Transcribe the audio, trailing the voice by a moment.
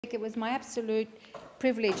It was my absolute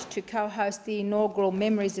privilege to co-host the inaugural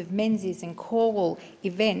Memories of Menzies and Cornwall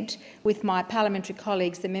event with my parliamentary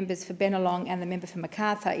colleagues, the members for Bennelong and the member for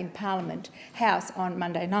Macarthur in Parliament House on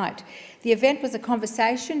Monday night. The event was a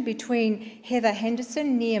conversation between Heather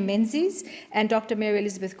Henderson, near Menzies, and Dr Mary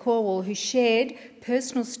Elizabeth Cornwall, who shared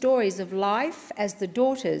personal stories of life as the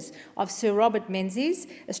daughters of Sir Robert Menzies,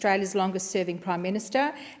 Australia's longest-serving Prime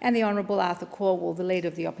Minister, and the Honourable Arthur Cornwall, the Leader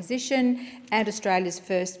of the Opposition and Australia's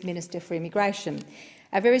first Minister for Immigration.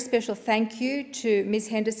 A very special thank you to Ms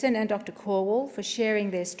Henderson and Dr Cornwall for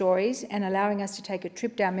sharing their stories and allowing us to take a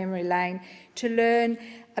trip down memory lane to learn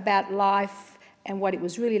about life and what it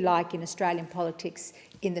was really like in Australian politics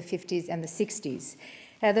in the 50s and the 60s.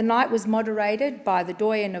 The night was moderated by the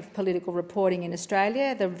doyen of political reporting in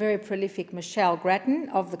Australia, the very prolific Michelle Grattan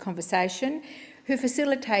of The Conversation, who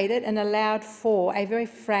facilitated and allowed for a very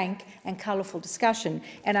frank and colourful discussion.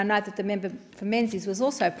 And I note that the member for Menzies was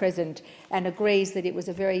also present and agrees that it was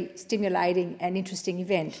a very stimulating and interesting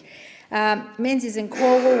event. Menzies and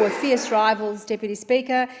Cornwall were fierce rivals, Deputy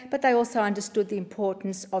Speaker, but they also understood the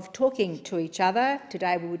importance of talking to each other.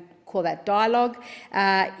 Today we would call that dialogue,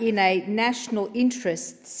 in a national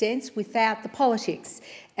interest sense without the politics.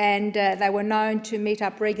 And they were known to meet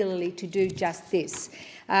up regularly to do just this.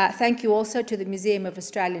 Thank you also to the Museum of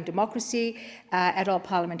Australian Democracy at Old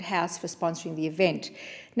Parliament House for sponsoring the event.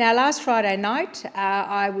 Now, last Friday night,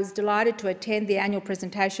 I was delighted to attend the annual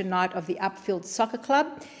presentation night of the Upfield Soccer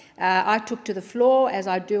Club. I took to the floor, as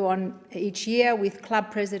I do on each year, with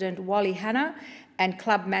Club President Wally Hanna and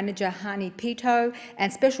Club Manager Hani Pito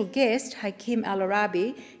and special guest Hakeem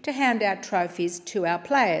Al-Araibi to hand out trophies to our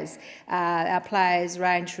players. Our players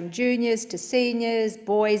range from juniors to seniors,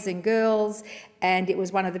 boys and girls, and it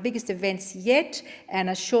was one of the biggest events yet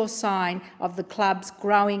and a sure sign of the club's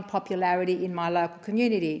growing popularity in my local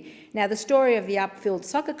community. Now, the story of the Upfield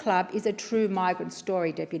Soccer Club is a true migrant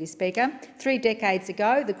story, Deputy Speaker. 3 decades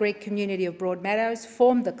ago, the Greek community of Broadmeadows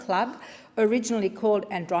formed the club, originally called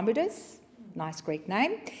Andromidos, nice Greek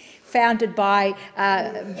name, founded by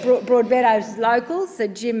Broadmeadows locals,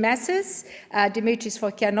 Jim Massis, Demitris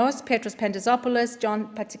Fokianos, Petros Pandazopoulos,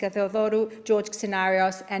 Patsikatheodorou, George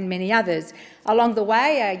Xiniaros and many others. Along the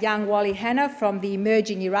way, young Wally Hanna from the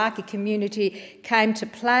emerging Iraqi community came to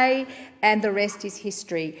play, and the rest is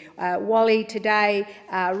history. Wally today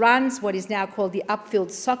runs what is now called the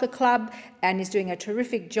Upfield Soccer Club and is doing a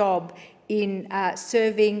terrific job in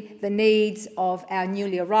serving the needs of our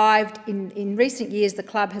newly arrived. In recent years, the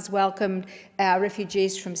club has welcomed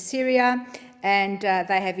refugees from Syria, and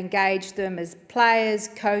they have engaged them as players,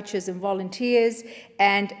 coaches and volunteers.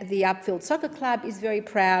 And the Upfield Soccer Club is very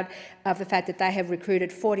proud of the fact that they have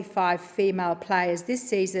recruited 45 female players this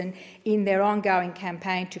season in their ongoing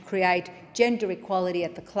campaign to create gender equality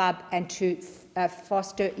at the club and to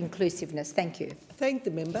foster inclusiveness. Thank you. Thank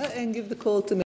the member and give the call to